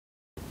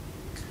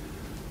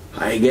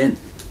Hi again.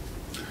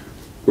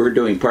 We're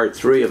doing part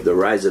 3 of The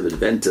Rise of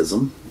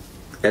Adventism,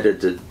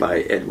 edited by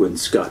Edwin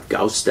Scott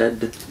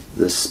Gaustad.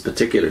 This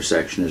particular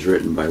section is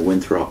written by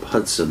Winthrop,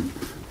 Hudson,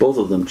 both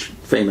of them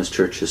famous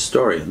church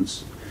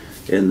historians.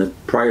 In the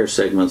prior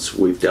segments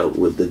we've dealt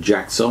with the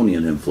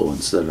Jacksonian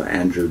influence that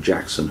Andrew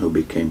Jackson, who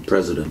became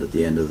president at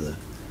the end of the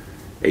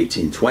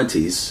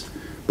 1820s,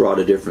 brought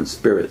a different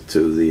spirit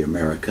to the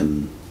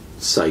American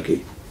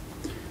psyche.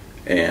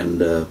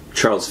 And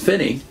Charles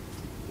Finney,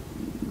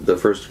 the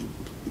first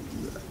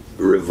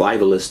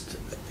revivalist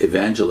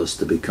evangelist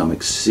to become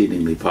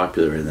exceedingly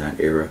popular in that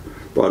era,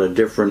 brought a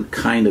different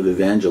kind of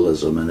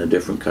evangelism and a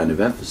different kind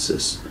of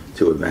emphasis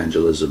to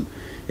evangelism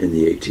in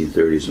the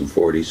 1830s and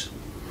 40s.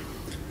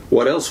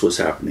 What else was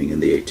happening in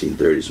the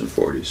 1830s and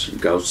 40s?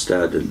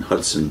 Gaustad and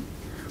Hudson,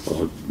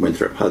 well,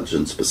 Winthrop,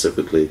 Hudson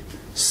specifically,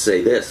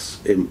 say this: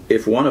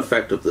 if one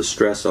effect of the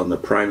stress on the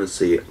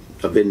primacy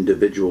of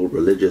individual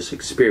religious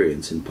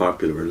experience in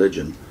popular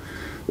religion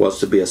was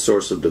to be a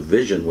source of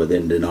division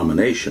within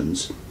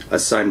denominations, a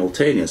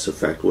simultaneous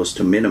effect was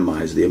to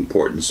minimize the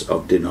importance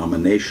of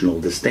denominational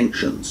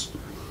distinctions.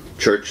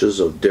 Churches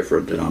of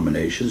different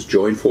denominations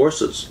joined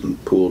forces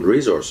and pooled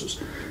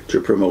resources to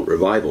promote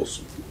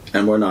revivals,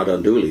 and were not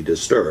unduly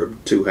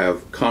disturbed to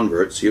have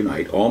converts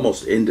unite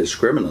almost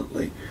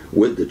indiscriminately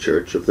with the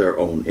church of their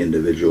own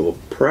individual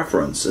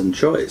preference and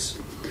choice.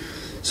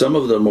 Some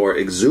of the more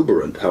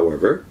exuberant,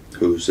 however,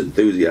 whose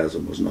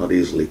enthusiasm was not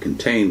easily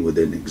contained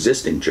within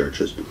existing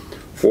churches,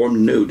 formed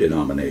new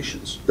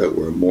denominations that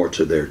were more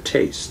to their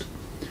taste.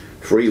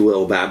 Free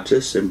Will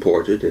Baptists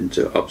imported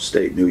into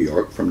upstate New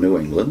York from New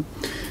England,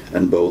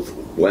 and both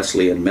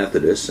Wesleyan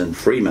Methodists and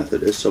Free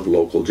Methodists of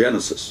local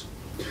genesis.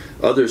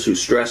 Others who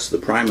stressed the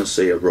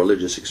primacy of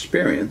religious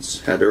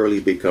experience had early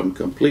become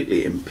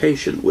completely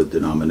impatient with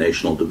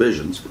denominational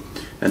divisions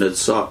and had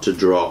sought to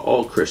draw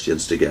all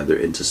Christians together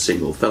into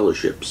single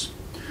fellowships.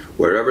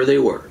 Wherever they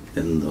were,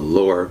 in the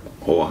lower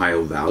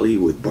Ohio Valley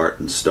with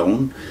Barton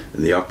Stone,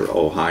 in the upper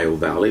Ohio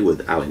Valley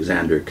with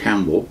Alexander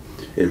Campbell,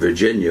 in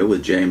Virginia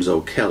with James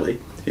O'Kelly,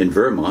 in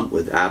Vermont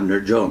with Abner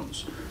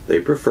Jones,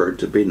 they preferred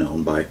to be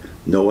known by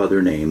no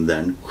other name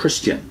than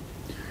Christian.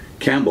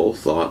 Campbell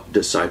thought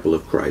disciple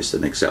of Christ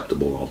an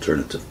acceptable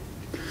alternative.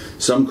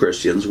 Some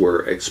Christians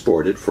were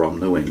exported from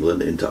New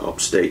England into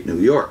upstate New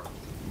York,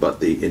 but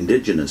the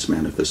indigenous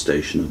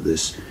manifestation of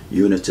this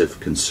unitive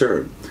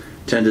concern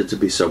tended to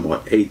be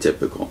somewhat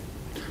atypical.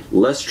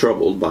 Less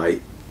troubled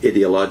by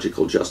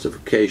ideological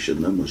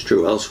justification than was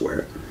true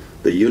elsewhere,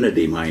 the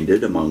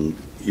unity-minded among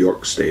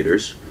York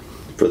staters,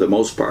 for the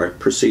most part,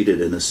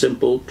 proceeded in a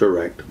simple,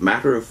 direct,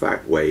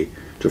 matter-of-fact way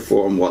to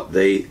form what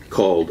they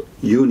called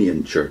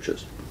union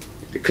churches.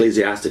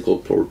 Ecclesiastical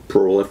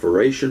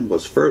proliferation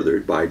was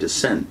furthered by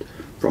dissent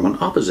from an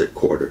opposite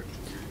quarter.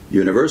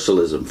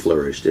 Universalism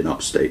flourished in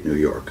upstate New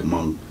York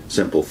among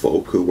simple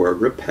folk who were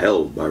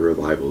repelled by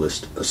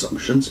revivalist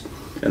assumptions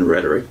and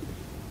rhetoric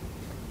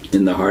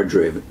in the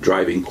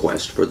hard-driving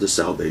quest for the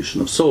salvation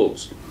of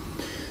souls.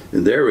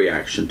 In their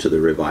reaction to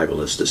the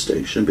revivalist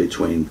distinction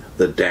between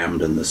the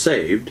damned and the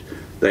saved,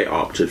 they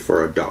opted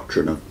for a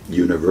doctrine of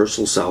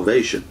universal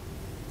salvation.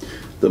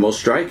 The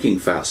most striking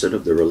facet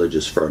of the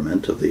religious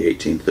ferment of the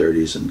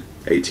 1830s and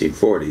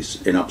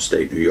 1840s in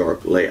upstate New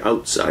York lay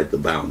outside the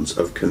bounds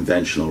of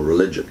conventional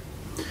religion.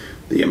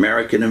 The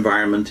American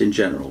environment in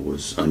general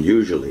was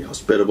unusually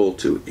hospitable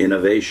to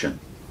innovation,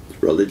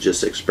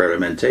 religious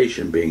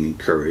experimentation being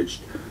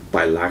encouraged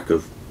by lack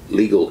of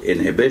legal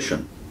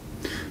inhibition,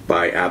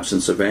 by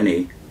absence of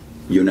any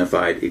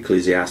unified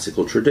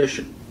ecclesiastical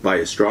tradition, by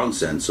a strong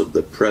sense of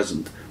the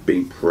present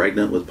being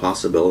pregnant with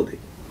possibility,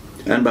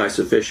 and by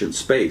sufficient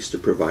space to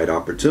provide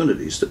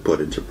opportunities to put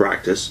into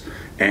practice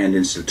and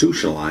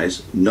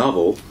institutionalize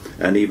novel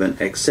and even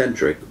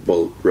eccentric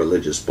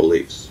religious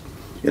beliefs.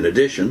 In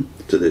addition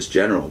to this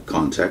general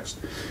context,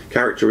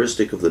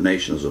 characteristic of the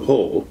nation as a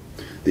whole,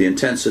 the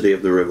intensity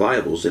of the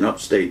revivals in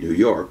upstate New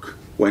York,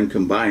 when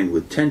combined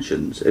with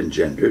tensions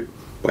engendered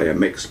by a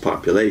mixed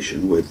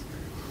population with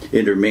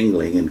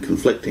intermingling and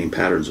conflicting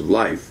patterns of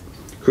life,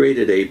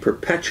 created a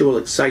perpetual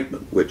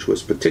excitement which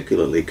was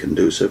particularly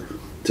conducive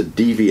to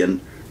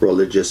deviant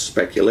religious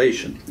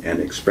speculation and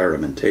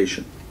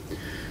experimentation.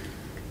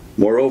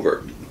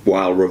 Moreover,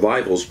 while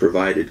revivals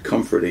provided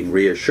comforting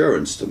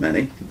reassurance to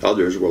many,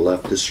 others were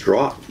left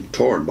distraught and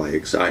torn by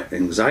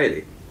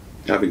anxiety.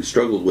 Having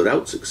struggled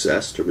without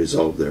success to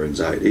resolve their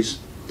anxieties,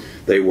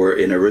 they were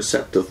in a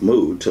receptive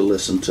mood to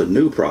listen to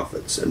new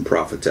prophets and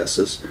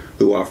prophetesses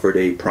who offered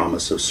a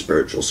promise of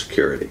spiritual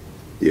security.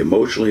 The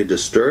emotionally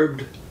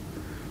disturbed,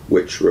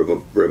 which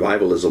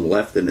revivalism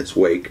left in its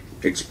wake,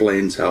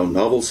 explains how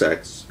novel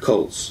sects,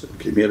 cults, and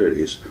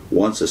communities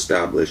once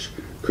established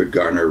could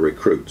garner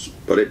recruits,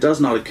 but it does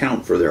not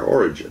account for their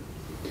origin.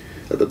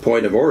 At the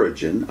point of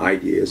origin,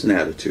 ideas and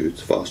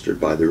attitudes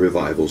fostered by the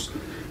revivals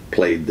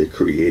played the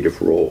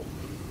creative role.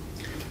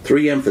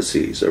 Three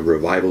emphases of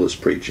revivalist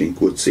preaching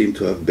would seem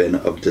to have been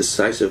of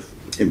decisive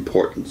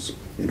importance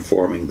in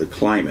forming the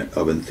climate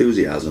of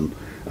enthusiasm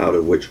out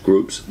of which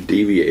groups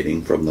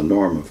deviating from the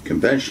norm of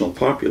conventional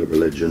popular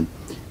religion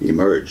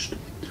emerged.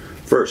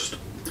 First,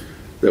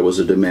 there was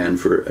a demand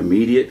for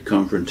immediate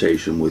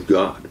confrontation with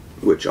God,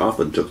 which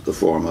often took the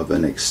form of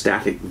an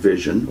ecstatic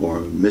vision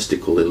or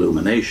mystical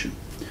illumination.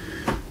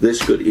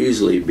 This could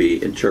easily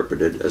be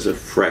interpreted as a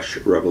fresh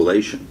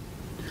revelation.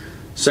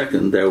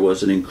 Second, there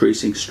was an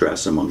increasing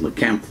stress among the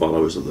camp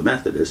followers of the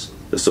Methodists,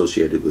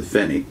 associated with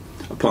Finney,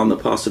 upon the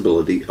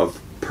possibility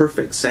of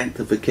perfect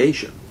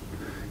sanctification.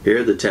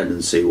 Here the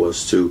tendency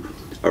was to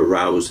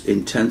arouse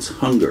intense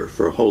hunger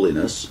for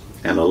holiness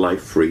and a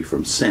life free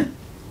from sin.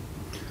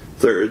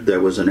 Third, there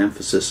was an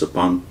emphasis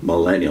upon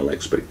millennial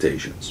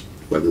expectations,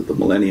 whether the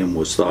millennium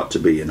was thought to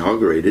be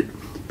inaugurated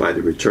by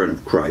the return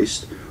of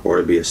Christ or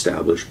to be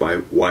established by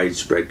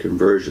widespread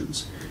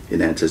conversions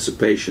in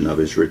anticipation of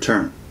his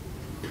return.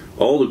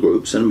 All the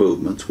groups and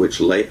movements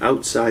which lay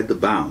outside the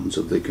bounds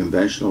of the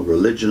conventional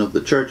religion of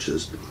the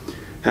churches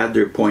had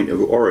their point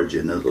of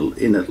origin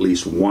in at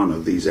least one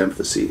of these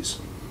emphases,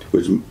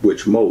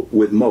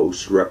 with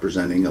most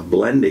representing a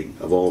blending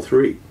of all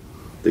three: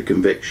 the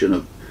conviction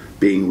of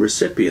being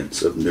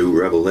recipients of new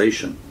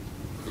revelation,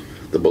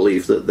 the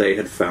belief that they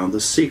had found the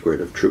secret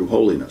of true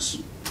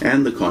holiness,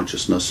 and the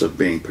consciousness of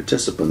being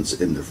participants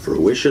in the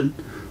fruition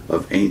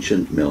of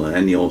ancient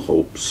millennial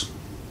hopes.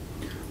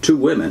 Two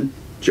women,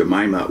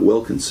 Jemima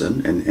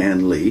Wilkinson and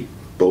Ann Lee,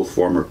 both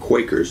former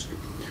Quakers,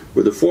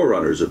 were the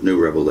forerunners of new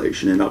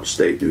revelation in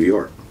upstate New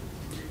York.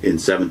 In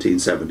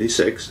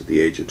 1776, at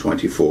the age of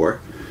 24,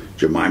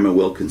 Jemima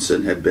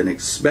Wilkinson had been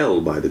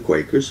expelled by the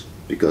Quakers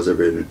because of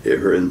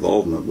her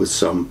involvement with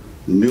some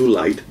New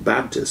Light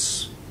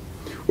Baptists,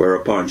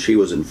 whereupon she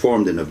was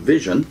informed in a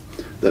vision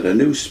that a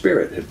new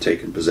spirit had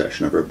taken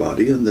possession of her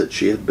body and that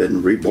she had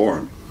been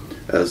reborn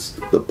as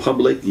the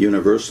public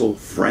universal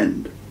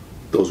friend,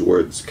 those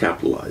words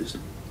capitalized.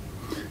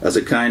 As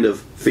a kind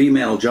of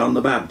female John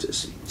the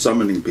Baptist,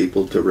 summoning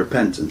people to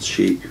repentance,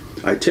 she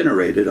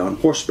itinerated on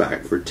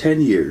horseback for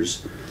 10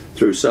 years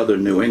through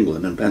southern New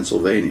England and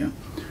Pennsylvania,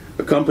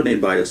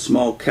 accompanied by a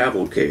small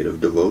cavalcade of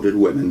devoted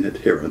women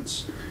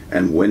adherents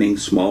and winning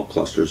small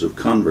clusters of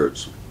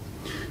converts.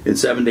 In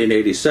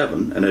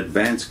 1787, an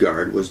advance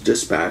guard was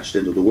dispatched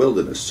into the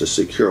wilderness to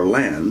secure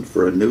land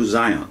for a new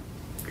Zion,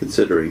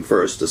 considering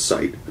first a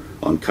site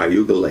on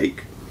Cayuga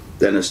Lake,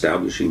 then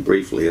establishing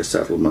briefly a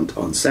settlement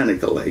on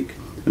Seneca Lake,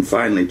 and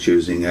finally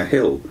choosing a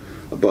hill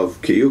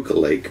above Cayuga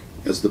Lake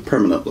as the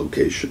permanent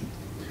location.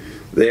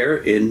 There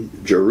in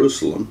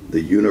Jerusalem,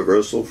 the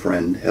universal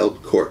friend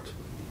held court,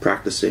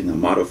 practicing a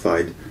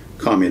modified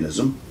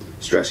communism,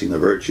 stressing the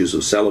virtues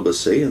of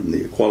celibacy and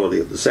the equality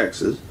of the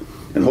sexes,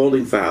 and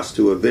holding fast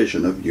to a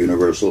vision of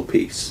universal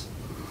peace.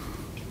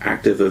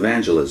 Active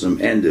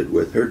evangelism ended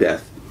with her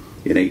death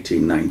in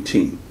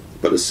 1819,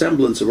 but a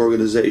semblance of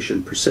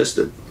organization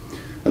persisted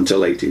until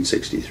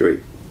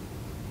 1863.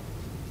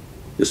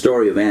 The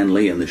story of Ann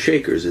Lee and the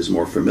Shakers is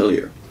more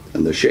familiar,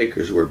 and the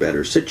Shakers were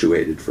better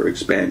situated for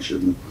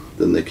expansion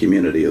than the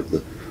community of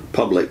the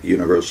public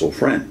universal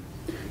friend.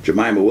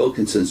 Jemima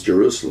Wilkinson's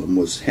Jerusalem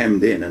was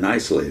hemmed in and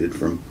isolated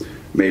from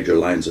major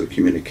lines of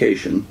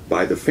communication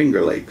by the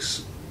Finger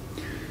Lakes.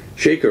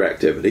 Shaker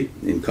activity,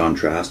 in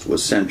contrast,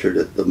 was centered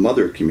at the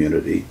mother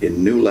community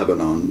in New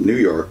Lebanon, New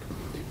York,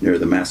 near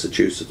the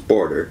Massachusetts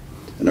border,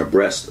 and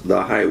abreast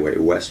the highway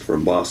west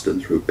from Boston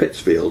through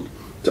Pittsfield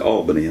to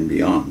Albany and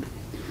beyond.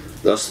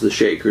 Thus the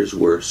Shakers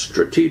were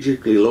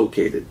strategically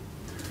located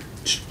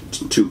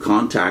to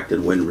contact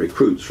and win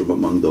recruits from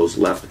among those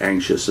left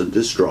anxious and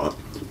distraught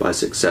by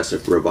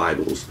successive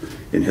revivals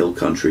in hill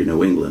country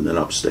New England and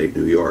upstate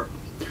New York,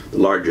 the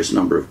largest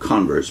number of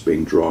converts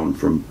being drawn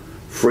from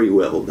Free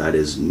Will, that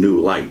is, New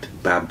Light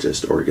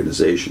Baptist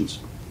organizations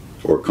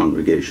or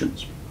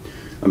congregations.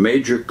 A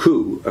major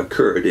coup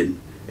occurred in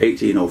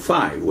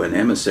 1805 when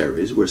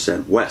emissaries were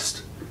sent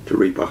west to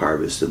reap a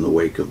harvest in the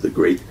wake of the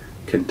Great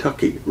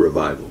Kentucky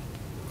Revival.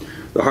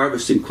 The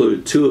harvest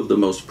included two of the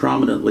most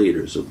prominent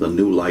leaders of the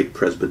New Light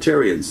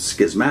Presbyterian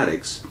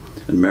schismatics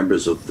and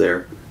members of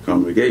their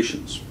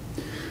congregations.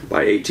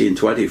 By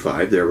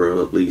 1825, there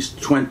were at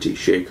least 20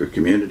 Shaker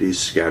communities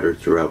scattered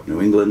throughout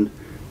New England,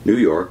 New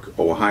York,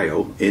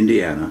 Ohio,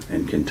 Indiana,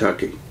 and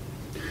Kentucky.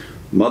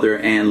 Mother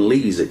Ann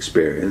Lee's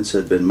experience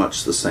had been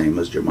much the same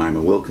as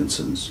Jemima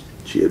Wilkinson's.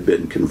 She had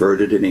been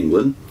converted in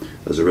England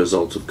as a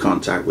result of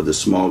contact with a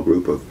small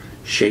group of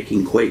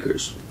shaking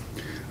Quakers,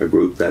 a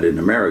group that in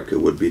America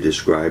would be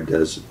described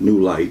as New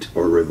Light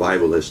or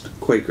Revivalist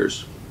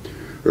Quakers.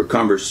 Her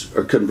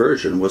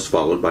conversion was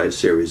followed by a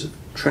series of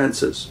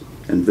trances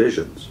and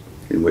visions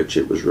in which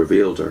it was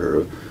revealed to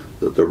her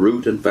that the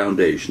root and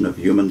foundation of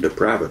human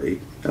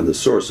depravity and the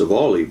source of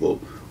all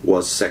evil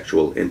was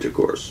sexual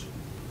intercourse.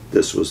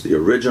 This was the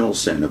original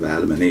sin of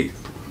Adam and Eve.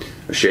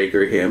 A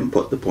Shaker hymn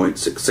put the point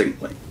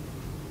succinctly: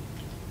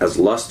 as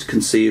lust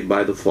conceived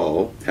by the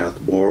fall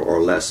hath more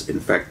or less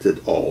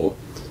infected all,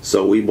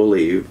 so we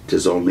believe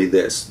 'tis only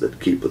this that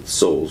keepeth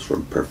souls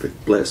from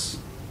perfect bliss.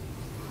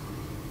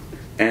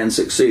 Anne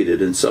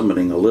succeeded in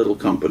summoning a little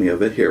company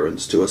of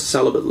adherents to a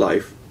celibate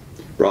life,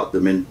 brought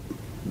them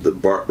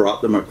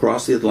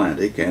across the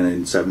Atlantic, and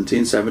in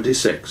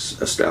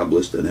 1776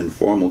 established an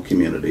informal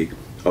community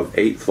of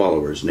 8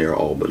 followers near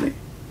Albany.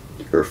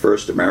 Her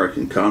first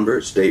American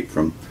converts date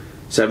from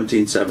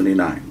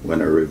 1779,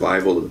 when a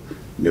revival of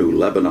New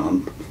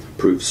Lebanon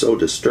proved so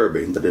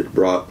disturbing that it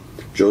brought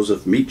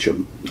Joseph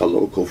Meacham, a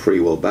local Free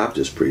Will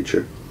Baptist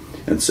preacher,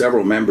 and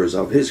several members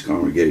of his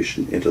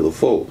congregation into the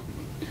fold.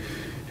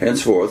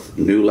 Henceforth,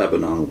 New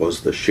Lebanon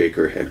was the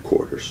Shaker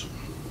headquarters.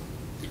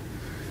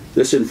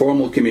 This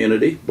informal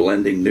community,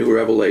 blending new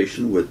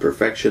revelation with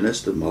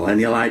perfectionist and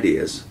millennial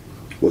ideas,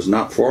 was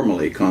not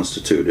formally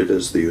constituted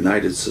as the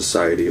United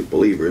Society of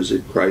Believers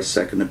in Christ's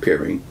second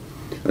appearing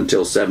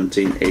until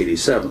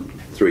 1787,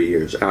 3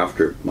 years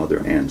after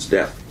Mother Ann's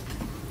death.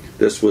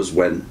 This was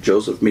when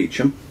Joseph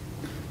Meacham,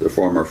 the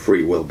former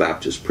Free Will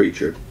Baptist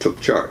preacher, took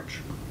charge,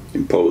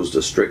 imposed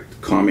a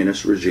strict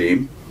communist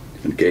regime,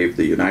 and gave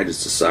the United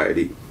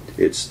Society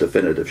its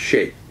definitive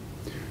shape.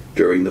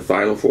 During the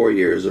final 4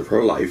 years of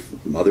her life,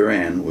 Mother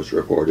Ann was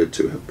reported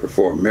to have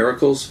performed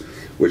miracles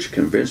which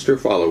convinced her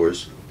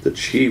followers that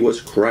she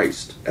was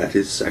Christ at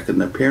his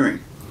second appearing,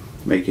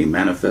 making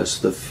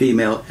manifest the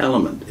female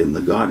element in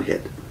the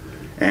Godhead,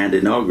 and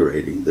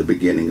inaugurating the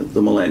beginning of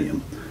the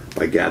millennium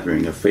by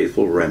gathering a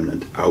faithful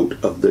remnant out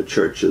of the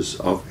churches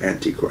of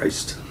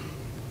Antichrist.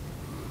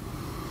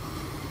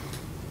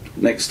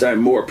 Next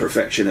time, more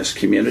perfectionist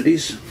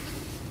communities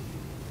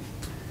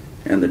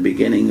and the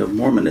beginning of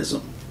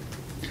Mormonism.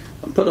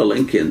 I'll put a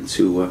link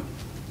into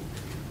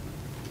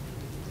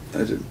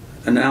an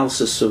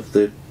analysis of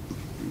the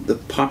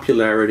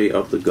popularity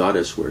of the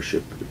goddess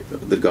worship,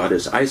 the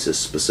goddess Isis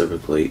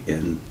specifically,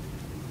 in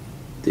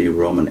the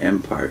Roman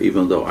Empire.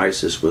 Even though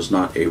Isis was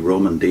not a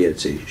Roman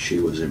deity, she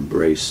was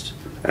embraced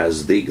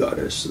as the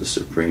goddess, the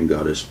supreme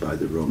goddess, by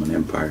the Roman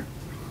Empire.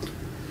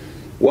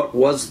 What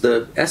was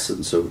the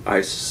essence of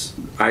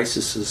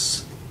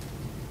Isis's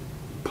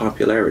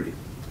popularity?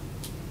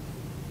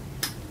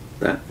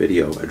 That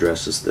video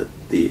addresses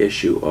the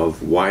issue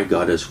of why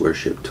goddess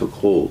worship took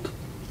hold,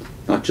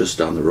 not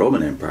just on the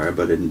Roman Empire,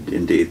 but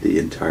indeed the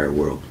entire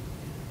world.